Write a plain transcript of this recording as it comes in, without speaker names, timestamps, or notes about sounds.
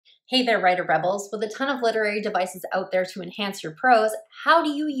Hey there, writer rebels. With a ton of literary devices out there to enhance your prose, how do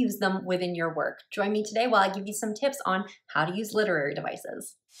you use them within your work? Join me today while I give you some tips on how to use literary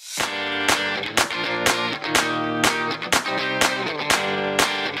devices.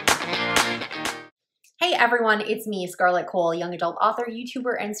 Hey everyone, it's me, Scarlett Kol, young adult author,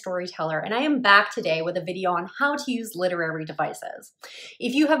 YouTuber, and storyteller, and I am back today with a video on how to use literary devices.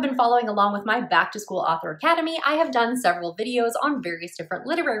 If you have been following along with my Back to School Author Academy, I have done several videos on various different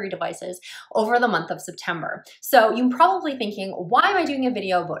literary devices over the month of September. So you're probably thinking, why am I doing a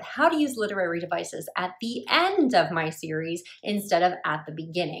video about how to use literary devices at the end of my series instead of at the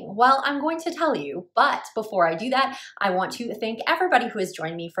beginning? Well, I'm going to tell you, but before I do that, I want to thank everybody who has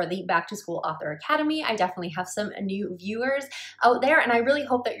joined me for the Back to School Author Academy. I definitely have some new viewers out there, and I really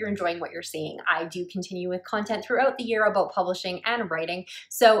hope that you're enjoying what you're seeing. I do continue with content throughout the year about publishing and writing,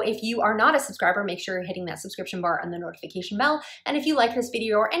 so if you are not a subscriber, make sure you're hitting that subscription bar and the notification bell, and if you like this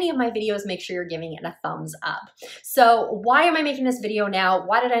video or any of my videos, make sure you're giving it a thumbs up. So why am I making this video now?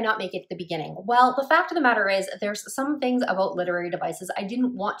 Why did I not make it at the beginning? Well, the fact of the matter is there's some things about literary devices I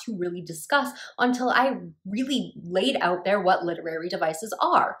didn't want to really discuss until I really laid out there what literary devices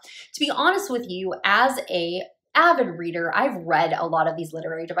are. To be honest with you, as a avid reader, I've read a lot of these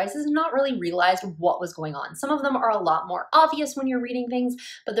literary devices and not really realized what was going on. Some of them are a lot more obvious when you're reading things,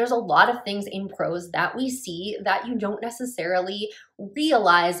 but there's a lot of things in prose that we see that you don't necessarily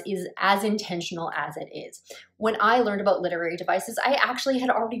realize is as intentional as it is. When I learned about literary devices, I actually had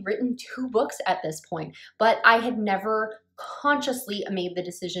already written 2 books at this point, but I had never consciously made the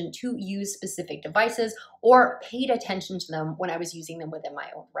decision to use specific devices or paid attention to them when I was using them within my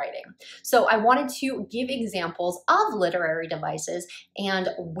own writing. So I wanted to give examples of literary devices and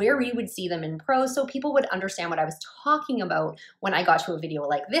where we would see them in prose so people would understand what I was talking about when I got to a video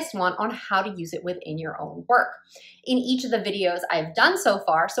like this one on how to use it within your own work. In each of the videos I've done so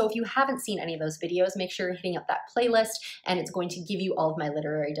far, so if you haven't seen any of those videos, make sure you're hitting up that playlist and it's going to give you all of my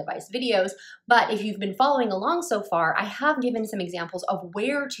literary device videos. But if you've been following along so far, I have given some examples of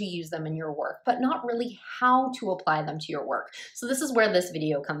where to use them in your work, but not really how to apply them to your work. So this is where this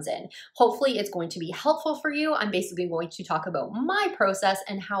video comes in. Hopefully it's going to be helpful for you. I'm basically going to talk about my process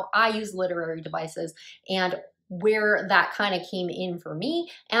and how I use literary devices and where that kind of came in for me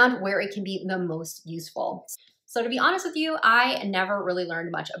and where it can be the most useful. So to be honest with you, I never really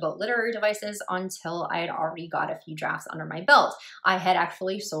learned much about literary devices until I had already got a few drafts under my belt. I had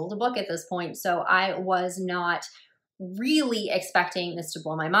actually sold a book at this point, so I was not really expecting this to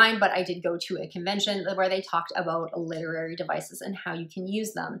blow my mind, but I did go to a convention where they talked about literary devices and how you can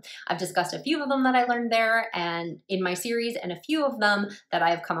use them. I've discussed a few of them that I learned there and in my series and a few of them that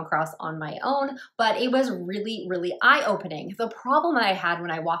I've come across on my own, but it was really, really eye-opening. The problem that I had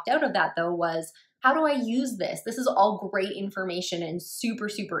when I walked out of that though was, how do I use this? This is all great information and super,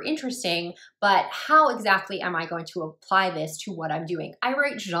 super interesting, but how exactly am I going to apply this to what I'm doing? I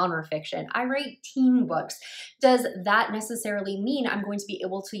write genre fiction. I write teen books. Does that necessarily mean I'm going to be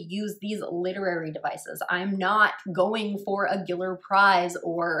able to use these literary devices? I'm not going for a Giller Prize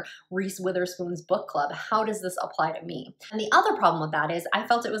or Reese Witherspoon's book club. How does this apply to me? And the other problem with that is I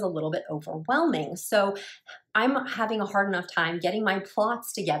felt it was a little bit overwhelming. So I'm having a hard enough time getting my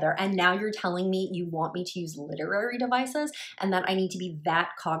plots together, and now you're telling me you want me to use literary devices and that I need to be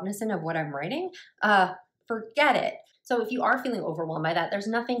that cognizant of what I'm writing? Forget it. So if you are feeling overwhelmed by that, there's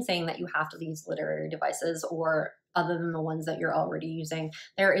nothing saying that you have to use literary devices or other than the ones that you're already using.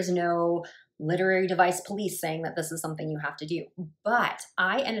 There is no literary device police saying that this is something you have to do. But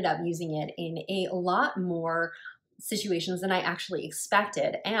I ended up using it in a lot more situations than I actually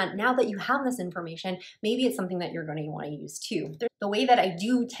expected. And now that you have this information, maybe it's something that you're going to want to use too. The way that I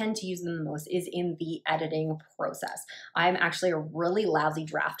do tend to use them the most is in the editing process. I'm actually a really lousy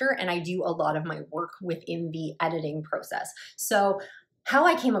drafter and I do a lot of my work within the editing process. So how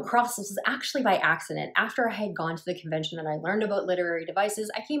I came across this was actually by accident. After I had gone to the convention and I learned about literary devices,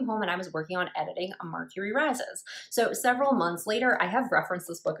 I came home and I was working on editing Mercury Rises. So several months later, I have referenced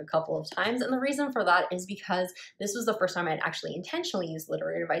this book a couple of times, and the reason for that is because this was the first time I'd actually intentionally used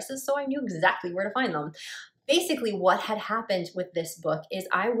literary devices, so I knew exactly where to find them. Basically, what had happened with this book is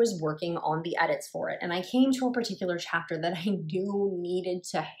I was working on the edits for it, and I came to a particular chapter that I knew needed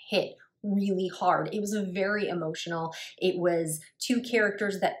to hit really hard. It was very emotional. It was 2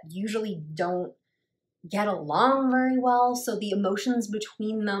 characters that usually don't get along very well, so the emotions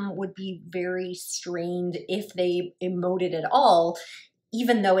between them would be very strained if they emoted at all,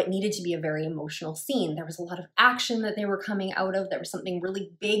 even though it needed to be a very emotional scene. There was a lot of action that they were coming out of. There was something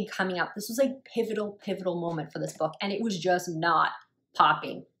really big coming up. This was a pivotal moment for this book, and it was just not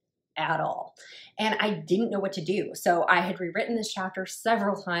popping at all. And I didn't know what to do. So I had rewritten this chapter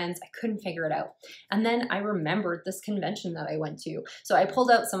several times. I couldn't figure it out. And then I remembered this convention that I went to. So I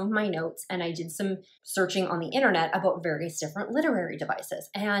pulled out some of my notes and I did some searching on the internet about various different literary devices.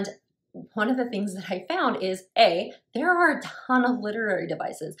 And one of the things that I found is there are a ton of literary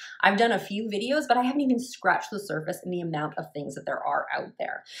devices. I've done a few videos, but I haven't even scratched the surface in the amount of things that there are out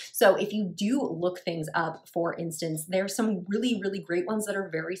there. So if you do look things up, for instance, there's some really, really great ones that are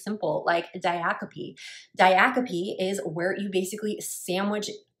very simple, like diacope. Diacope is where you basically sandwich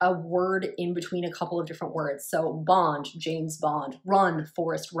a word in between a couple of different words. So Bond, James Bond, run,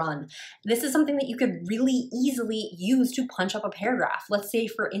 Forrest run. This is something that you could really easily use to punch up a paragraph. Let's say,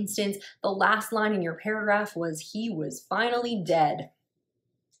 for instance, the last line in your paragraph was, he was finally dead.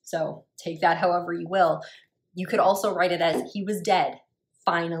 So take that however you will. You could also write it as, he was dead,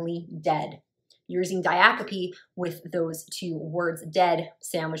 finally dead. You're using diacope with those two words, dead,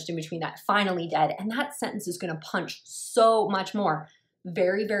 sandwiched in between that, finally dead. And that sentence is gonna punch so much more.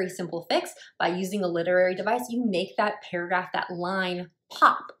 Very, very simple fix. By using a literary device, you make that paragraph, that line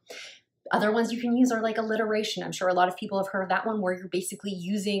pop. Other ones you can use are like alliteration. I'm sure a lot of people have heard of that one, where you're basically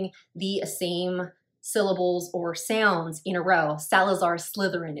using the same syllables or sounds in a row. Salazar,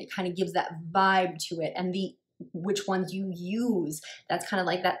 Slytherin, it kind of gives that vibe to it. And which ones you use, that's kind of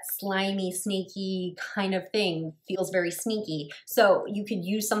like that slimy, snaky kind of thing, feels very sneaky. So you could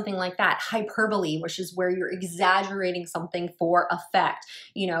use something like that. Hyperbole, which is where you're exaggerating something for effect.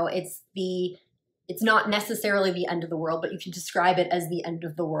 You know, it's not necessarily the end of the world, but you can describe it as the end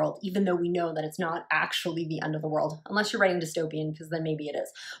of the world, even though we know that it's not actually the end of the world, unless you're writing dystopian, because then maybe it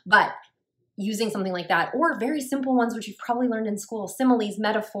is. But using something like that, or very simple ones, which you've probably learned in school, similes,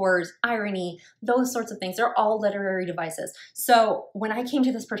 metaphors, irony, those sorts of things. They're all literary devices. So when I came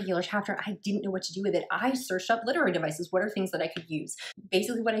to this particular chapter, I didn't know what to do with it. I searched up literary devices. What are things that I could use?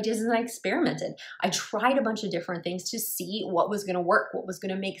 Basically what I did is I experimented. I tried a bunch of different things to see what was gonna work, what was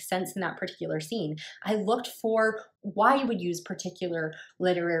gonna make sense in that particular scene. I looked for why you would use particular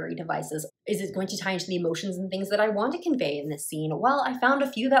literary devices. Is it going to tie into the emotions and things that I want to convey in this scene? Well, I found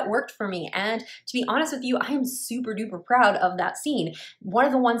a few that worked for me. And to be honest with you, I am super duper proud of that scene. One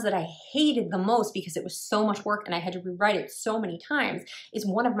of the ones that I hated the most because it was so much work and I had to rewrite it so many times is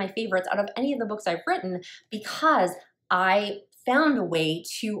one of my favorites out of any of the books I've written, because I found a way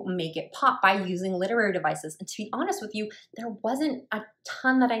to make it pop by using literary devices. And to be honest with you, there wasn't a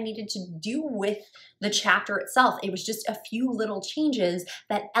ton that I needed to do with the chapter itself. It was just a few little changes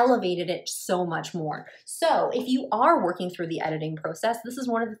that elevated it so much more. So if you are working through the editing process, this is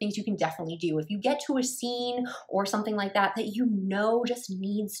one of the things you can definitely do. If you get to a scene or something like that that you know just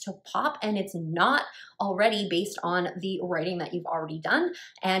needs to pop and it's not already based on the writing that you've already done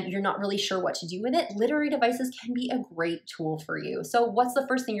and you're not really sure what to do with it, literary devices can be a great tool for you. So what's the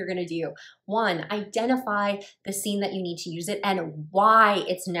first thing you're gonna do? One, identify the scene that you need to use it and why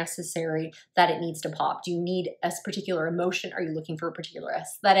it's necessary that it needs to pop. Do you need a particular emotion? Are you looking for a particular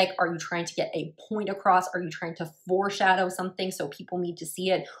aesthetic? Are you trying to get a point across? Are you trying to foreshadow something so people need to see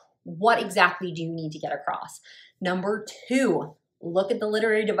it? What exactly do you need to get across? Number two, look at the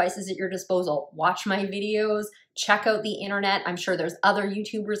literary devices at your disposal. Watch my videos, check out the internet. I'm sure there's other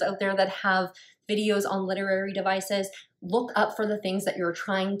YouTubers out there that have videos on literary devices. Look up for the things that you're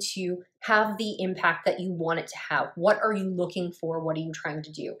trying to have the impact that you want it to have. What are you looking for? What are you trying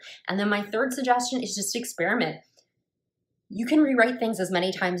to do? And then my third suggestion is just experiment. You can rewrite things as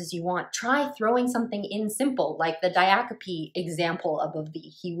many times as you want. Try throwing something in simple, like the diacope example above the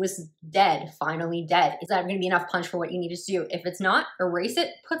he was dead, finally dead. Is that going to be enough punch for what you needed to do? If it's not, erase it,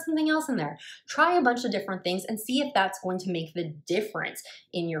 put something else in there. Try a bunch of different things and see if that's going to make the difference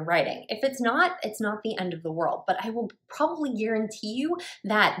in your writing. If it's not the end of the world. But I will probably guarantee you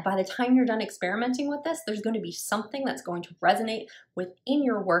that by the time you're done experimenting with this, there's going to be something that's going to resonate within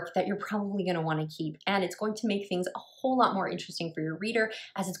your work that you're probably going to want to keep. And it's going to make things a whole lot more interesting for your reader,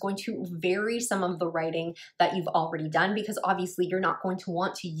 as it's going to vary some of the writing that you've already done, because obviously you're not going to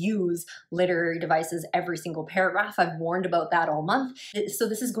want to use literary devices every single paragraph. I've warned about that all month. So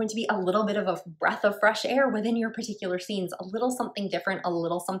this is going to be a little bit of a breath of fresh air within your particular scenes, a little something different, a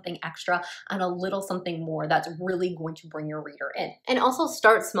little something extra, and a little something more that's really going to bring your reader in. And also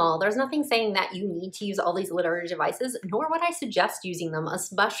start small. There's nothing saying that you need to use all these literary devices, nor would I suggest using them,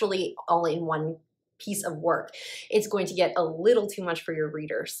 especially all in one piece of work. It's going to get a little too much for your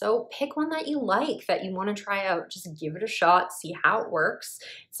reader. So pick one that you like, that you want to try out. Just give it a shot, see how it works.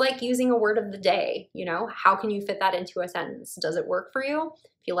 It's like using a word of the day, you know? How can you fit that into a sentence? Does it work for you?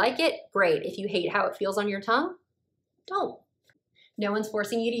 If you like it, great. If you hate how it feels on your tongue, don't. No one's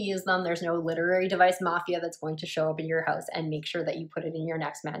forcing you to use them. There's no literary device mafia that's going to show up in your house and make sure that you put it in your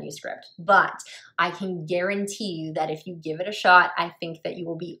next manuscript. But I can guarantee you that if you give it a shot, I think that you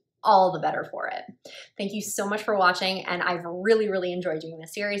will be all the better for it. Thank you so much for watching, and I've really enjoyed doing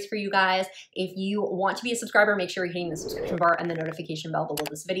this series for you guys. If you want to be a subscriber, make sure you're hitting the subscription bar and the notification bell below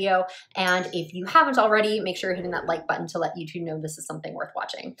this video. And if you haven't already, make sure you're hitting that like button to let YouTube know this is something worth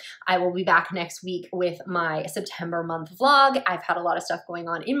watching. I will be back next week with my September month vlog. I've had a lot of stuff going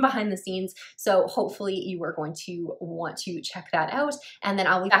on in behind the scenes, so hopefully you are going to want to check that out. And then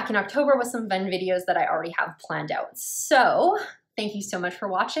I'll be back in October with some Venn videos that I already have planned out. So thank you so much for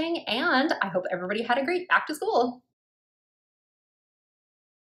watching, and I hope everybody had a great back to school.